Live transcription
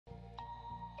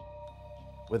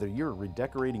Whether you're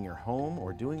redecorating your home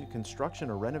or doing a construction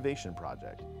or renovation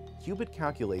project, Cubit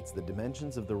calculates the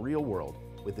dimensions of the real world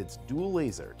with its dual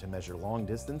laser to measure long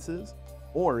distances,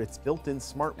 or its built-in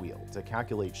smart wheel to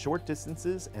calculate short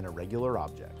distances and irregular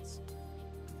objects.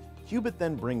 Cubit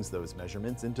then brings those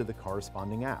measurements into the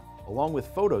corresponding app, along with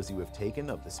photos you have taken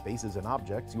of the spaces and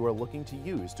objects you are looking to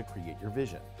use to create your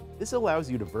vision. This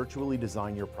allows you to virtually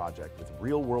design your project with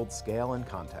real-world scale and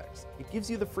context. It gives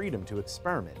you the freedom to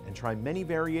experiment and try many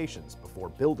variations before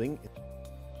building.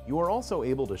 You are also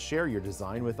able to share your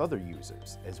design with other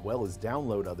users, as well as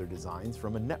download other designs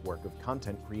from a network of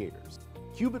content creators.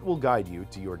 Cubit will guide you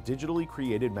to your digitally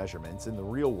created measurements in the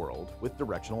real world with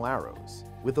directional arrows.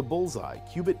 With a bullseye,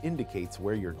 Cubit indicates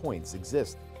where your points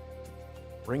exist,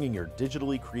 bringing your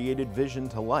digitally created vision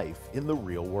to life in the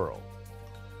real world.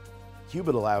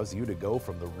 Cubit allows you to go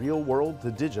from the real world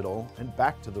to digital and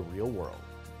back to the real world,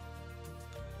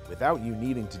 without you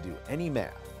needing to do any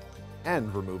math,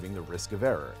 and removing the risk of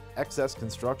error, excess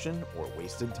construction, or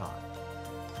wasted time.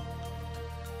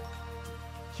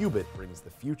 Cubit brings the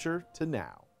future to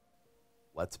now.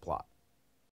 Let's plot.